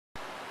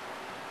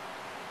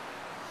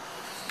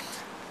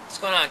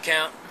going on,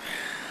 Count?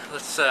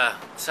 Let's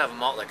have a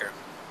malt liquor.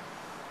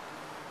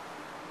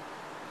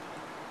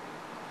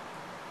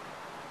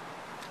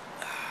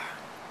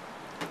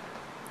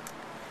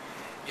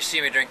 You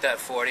see me drink that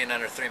 40 in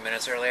under 3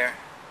 minutes earlier?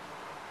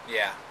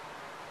 Yeah,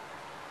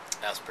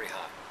 that was pretty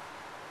hot.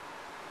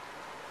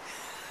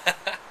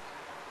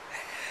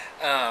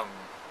 um,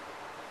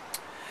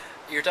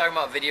 you're talking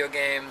about video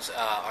games.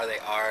 Are they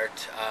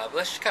art?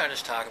 Let's just kind of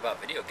just talk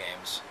about video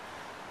games.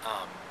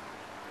 Um,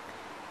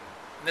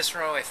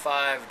 Mr. Runaway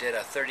 5 did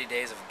a 30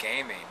 days of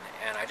gaming,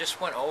 and I just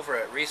went over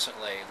it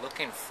recently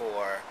looking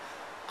for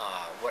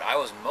what I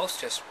was most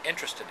just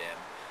interested in.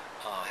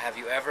 Have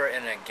you ever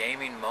in a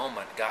gaming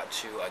moment got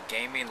to a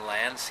gaming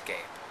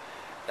landscape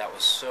that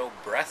was so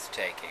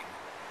breathtaking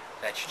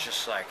that you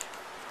just like,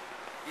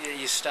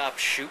 you stopped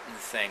shooting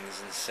things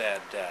and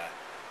said,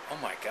 oh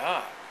my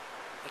god,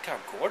 look how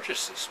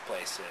gorgeous this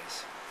place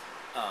is.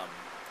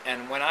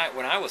 And when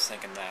I was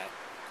thinking that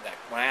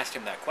when I asked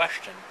him that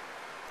question,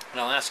 and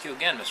I'll ask you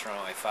again, Mr.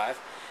 Runaway 5,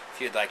 if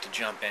you'd like to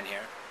jump in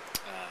here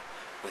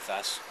with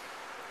us.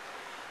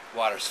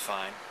 Water's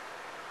fine.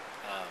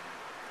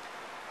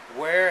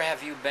 Where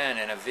have you been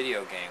in a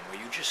video game where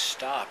you just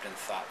stopped and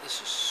thought,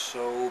 this is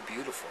so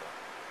beautiful?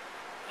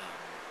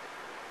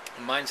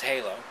 Mine's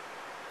Halo.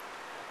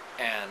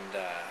 And,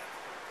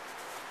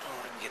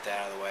 let me get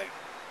that out of the way.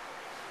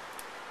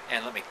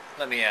 And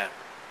let me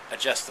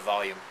adjust the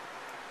volume.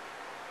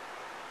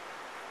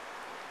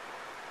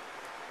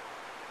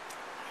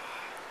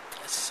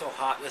 It's so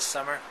hot this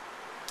summer.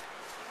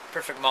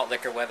 Perfect malt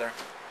liquor weather.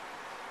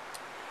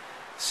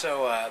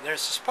 So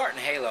there's this part in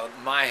Halo,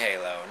 my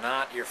Halo,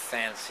 not your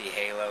fancy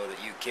Halo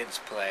that you kids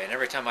play. And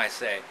every time I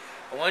say,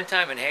 well, one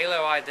time in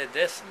Halo I did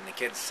this, and the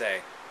kids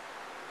say,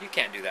 you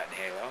can't do that in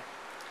Halo.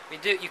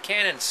 You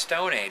can in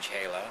Stone Age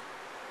Halo,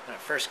 when it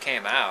first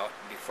came out,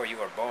 before you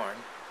were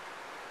born.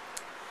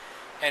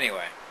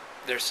 Anyway,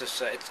 there's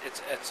this.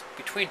 It's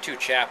between two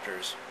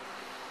chapters.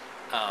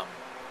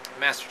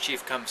 Master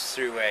Chief comes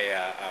through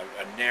a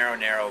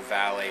narrow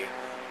valley,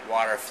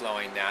 water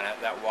flowing down it.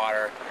 That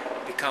water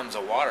becomes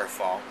a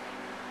waterfall,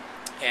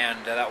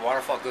 and that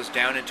waterfall goes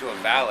down into a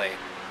valley,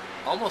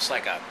 almost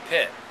like a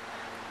pit.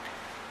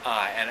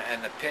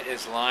 And the pit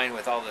is lined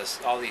with all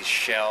these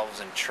shelves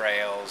and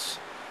trails,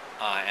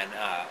 and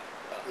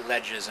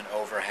ledges and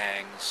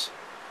overhangs,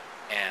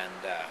 and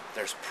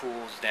there's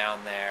pools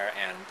down there,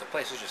 and the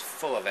place is just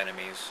full of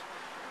enemies.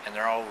 And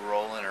they're all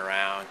rolling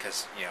around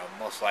because,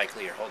 most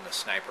likely you're holding a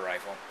sniper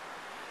rifle.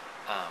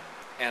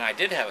 And I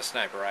did have a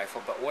sniper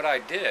rifle, but what I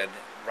did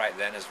right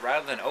then is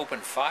rather than open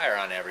fire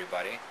on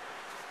everybody,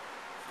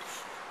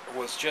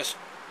 was just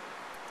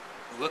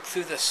look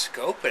through the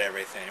scope at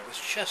everything. It was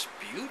just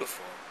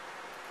beautiful.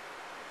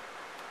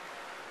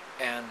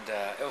 And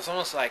it was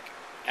almost like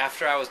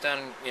after I was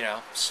done,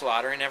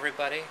 slaughtering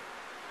everybody,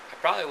 I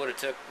probably would have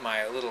took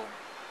my little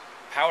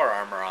power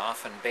armor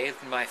off and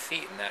bathed my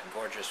feet in that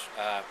gorgeous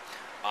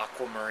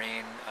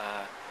aquamarine,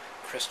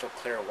 crystal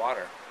clear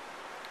water.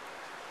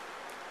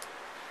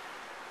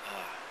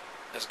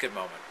 It was a good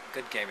moment,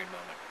 good gaming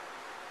moment.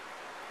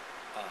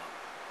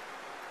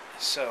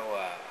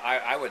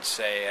 I would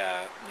say,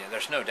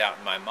 there's no doubt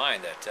in my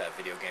mind that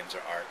video games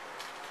are art,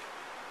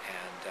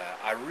 and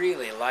I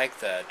really like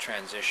the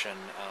transition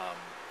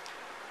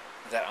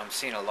that I'm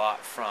seeing a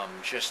lot from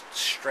just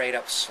straight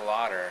up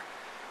slaughter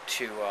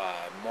to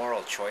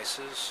moral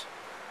choices.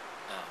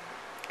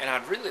 And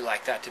I'd really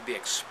like that to be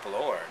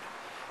explored,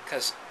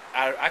 because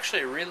I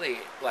actually really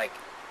like,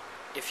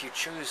 if you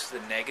choose the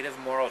negative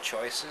moral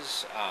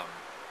choices,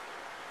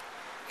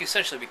 you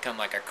essentially become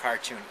like a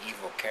cartoon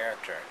evil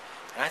character,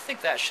 and I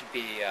think that should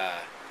be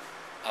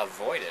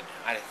avoided.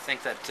 I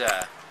think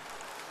that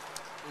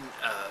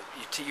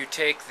you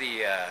take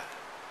the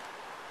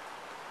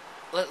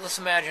let's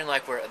imagine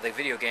like where the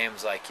video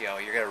games, like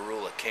you're gonna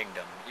rule a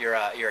kingdom. You're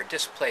a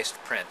displaced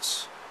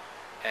prince,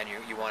 and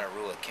you want to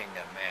rule a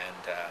kingdom,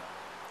 and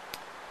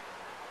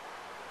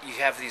you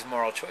have these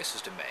moral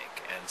choices to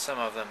make, and some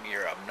of them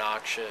you're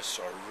obnoxious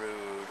or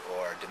rude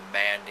or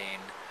demanding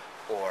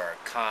or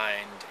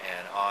kind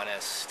and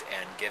honest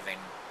and giving.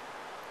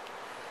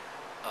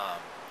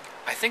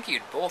 I think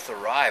you'd both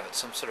arrive at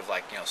some sort of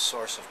like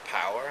source of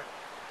power.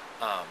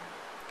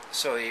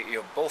 So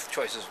both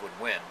choices would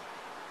win,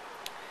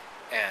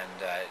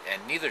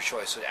 and neither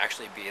choice would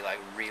actually be like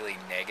really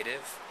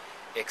negative,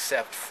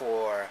 except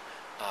for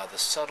the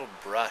subtle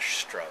brush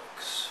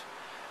strokes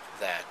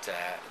that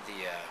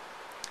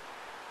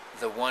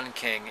the one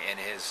king in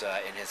his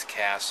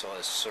castle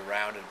is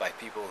surrounded by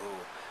people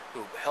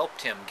who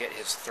helped him get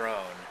his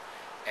throne,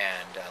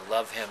 and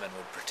love him and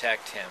would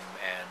protect him,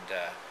 and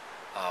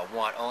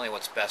want only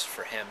what's best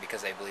for him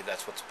because they believe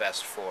that's what's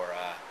best for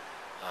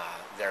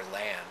their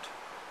land.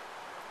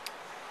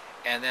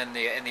 And then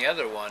in the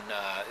other one,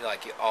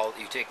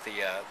 you take the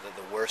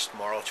worst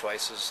moral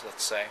choices,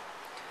 let's say,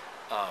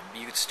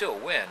 you could still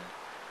win.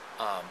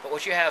 But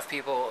what you have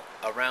people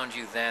around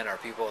you then are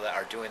people that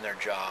are doing their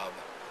job,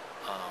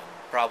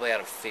 probably out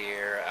of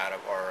fear, out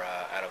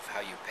of how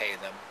you pay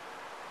them.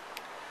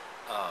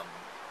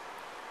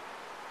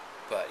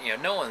 But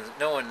no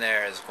one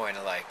there is going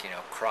to like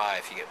cry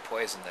if you get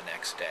poisoned the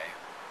next day.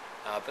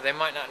 But they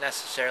might not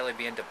necessarily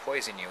be into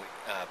poisoning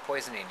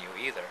you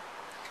either.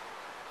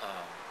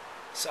 Um,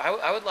 so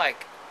I'd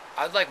like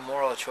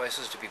moral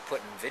choices to be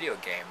put in video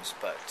games,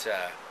 but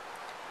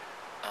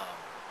um,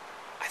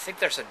 I think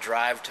there's a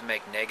drive to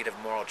make negative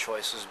moral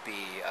choices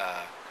be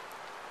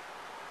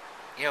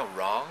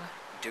wrong,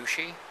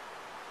 douchey,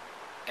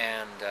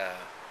 and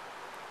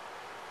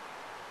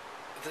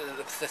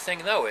the thing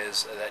though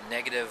is that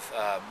negative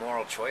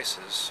moral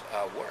choices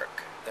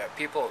work. There are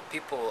people.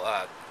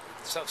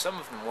 Some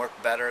of them work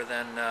better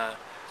than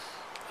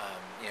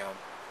you know.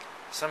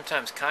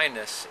 Sometimes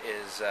kindness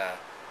is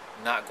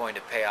not going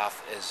to pay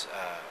off as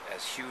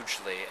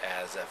hugely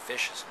as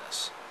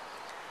viciousness.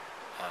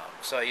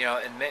 So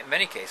in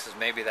many cases,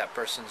 maybe that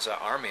person's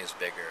army is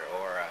bigger,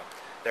 or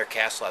their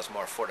castle has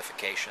more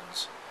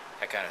fortifications,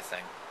 that kind of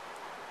thing.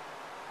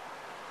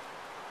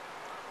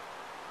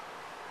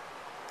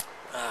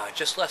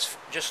 Just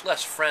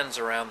less friends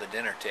around the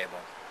dinner table,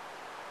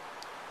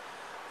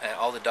 and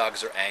all the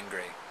dogs are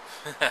angry.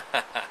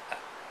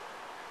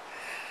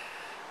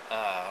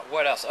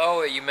 What else?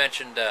 Oh, you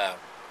mentioned.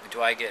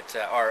 Do I get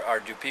or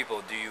do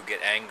you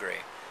get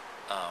angry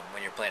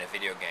when you're playing a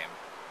video game?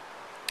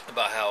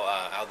 About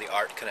how the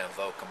art can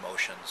evoke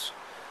emotions.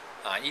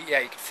 You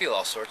can feel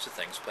all sorts of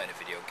things playing a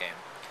video game.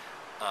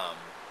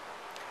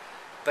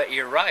 But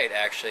you're right,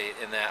 actually,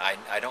 in that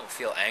I don't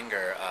feel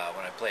anger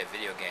when I play a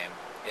video game.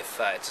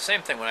 If it's the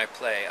same thing when I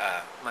play.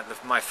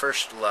 My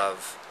first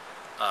love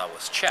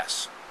was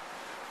chess,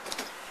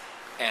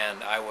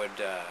 and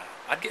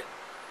I'd get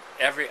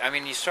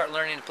you start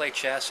learning to play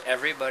chess.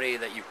 Everybody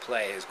that you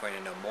play is going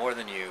to know more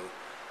than you.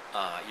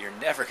 You're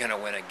never going to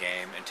win a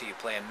game until you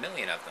play a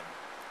million of them.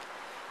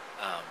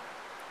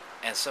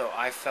 And so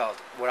I felt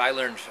what I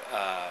learned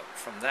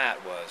from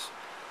that was,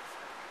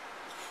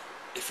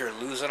 if you're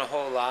losing a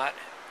whole lot,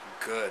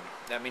 good.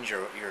 That means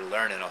you're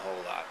learning a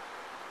whole lot.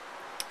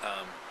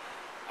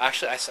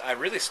 Actually, I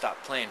really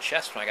stopped playing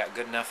chess when I got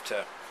good enough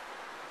to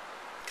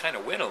kind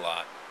of win a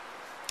lot.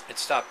 It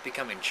stopped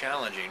becoming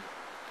challenging,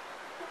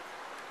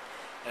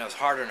 and it was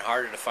harder and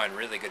harder to find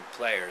really good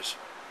players.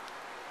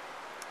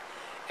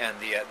 And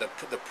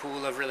the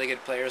pool of really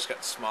good players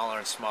got smaller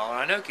and smaller.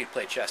 I know you could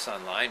play chess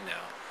online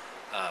now.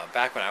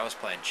 Back when I was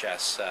playing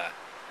chess,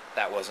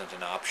 that wasn't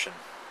an option.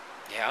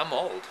 Yeah, I'm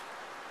old.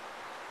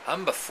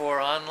 I'm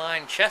before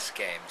online chess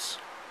games.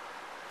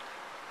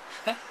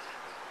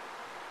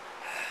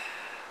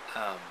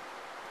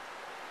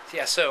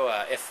 So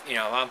if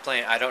I'm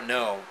playing, I don't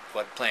know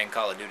what playing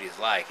Call of Duty is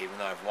like, even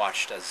though I've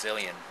watched a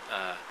zillion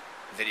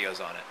videos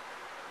on it.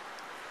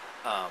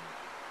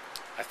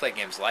 I've played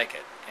games like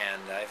it,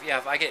 and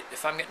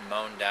if I'm getting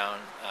mowed down,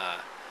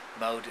 I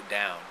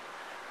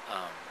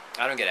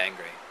don't get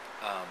angry.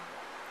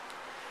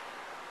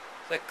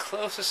 The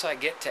closest I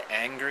get to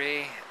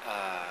angry,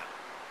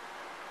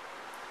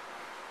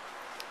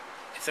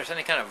 if there's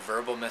any kind of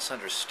verbal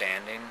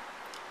misunderstanding,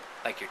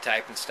 like you're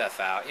typing stuff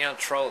out,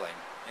 trolling,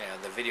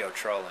 the video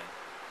trolling,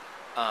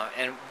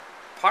 and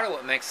part of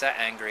what makes that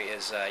angry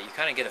is you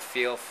kind of get a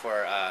feel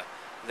for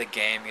the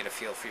game, you get a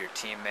feel for your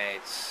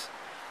teammates.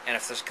 And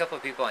if there's a couple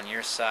of people on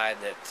your side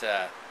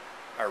that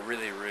are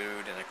really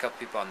rude, and a couple of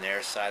people on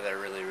their side that are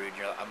really rude,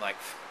 I'm like,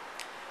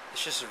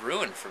 it's just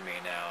ruined for me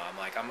now. I'm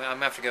like, I'm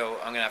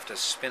gonna have to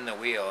spin the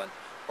wheel and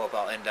hope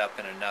I'll end up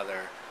in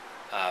another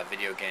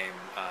video game,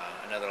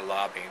 another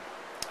lobby.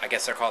 I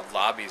guess they're called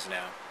lobbies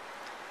now,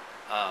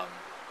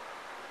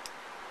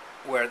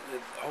 where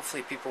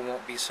hopefully people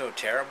won't be so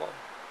terrible.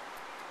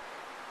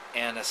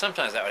 And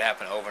sometimes that would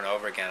happen over and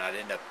over again. I'd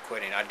end up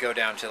quitting. I'd go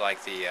down to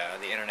like the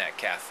internet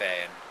cafe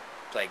and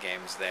play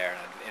games there, and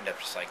I'd end up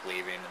just like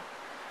leaving. And,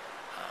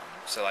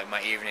 so like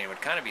my evening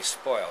would kind of be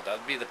spoiled. That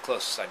would be the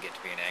closest I'd get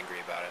to being angry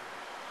about it.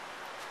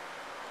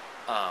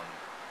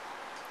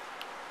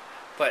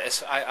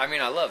 But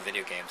I love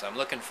video games. I'm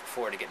looking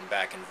forward to getting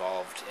back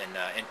involved in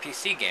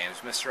PC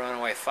games. Mr.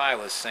 Runaway 5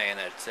 was saying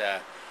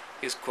that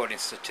he was quoting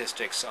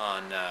statistics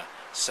on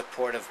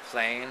supportive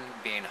playing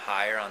being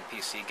higher on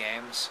PC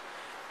games,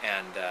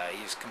 and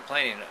he's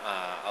complaining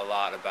a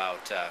lot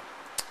about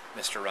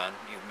Mr. Run.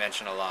 You've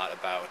mentioned a lot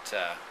about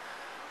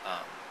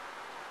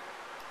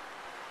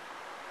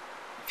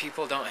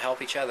people don't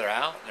help each other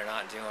out. They're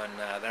not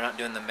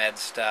doing the med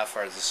stuff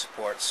or the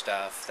support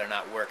stuff. They're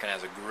not working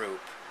as a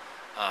group.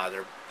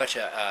 They're a bunch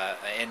of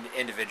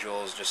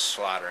individuals just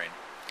slaughtering,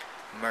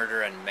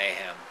 murder and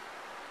mayhem.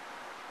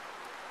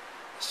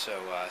 So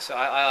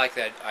I like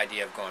that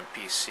idea of going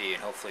PC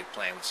and hopefully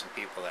playing with some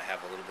people that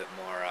have a little bit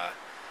more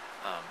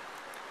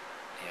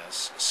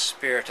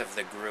spirit of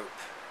the group.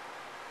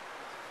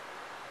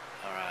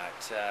 All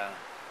right.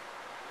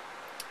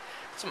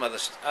 Some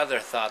other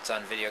thoughts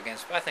on video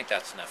games, but I think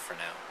that's enough for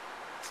now.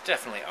 It's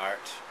definitely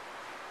art.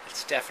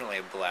 It's definitely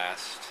a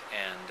blast.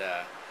 And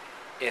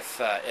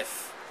if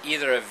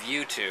either of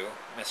you two,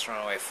 Mr.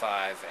 Runaway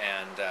 5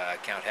 and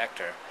Count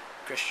Hector,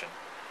 Christian,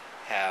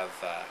 have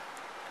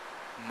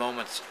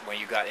moments when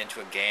you got into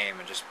a game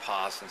and just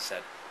paused and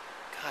said,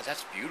 God,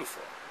 that's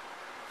beautiful.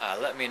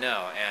 let me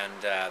know.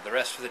 And the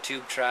rest of the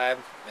Tube Tribe,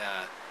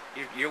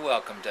 you're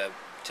welcome to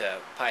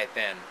pipe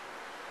in,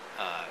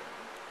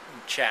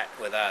 chat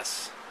with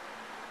us,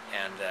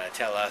 and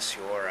tell us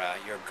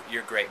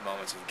your great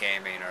moments of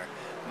gaming, or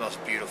the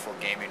most beautiful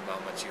gaming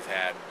moments you've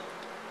had.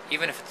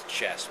 Even if it's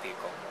chess,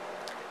 people.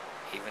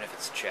 Even if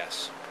it's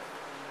chess.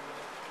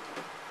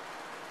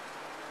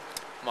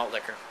 Malt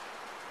liquor.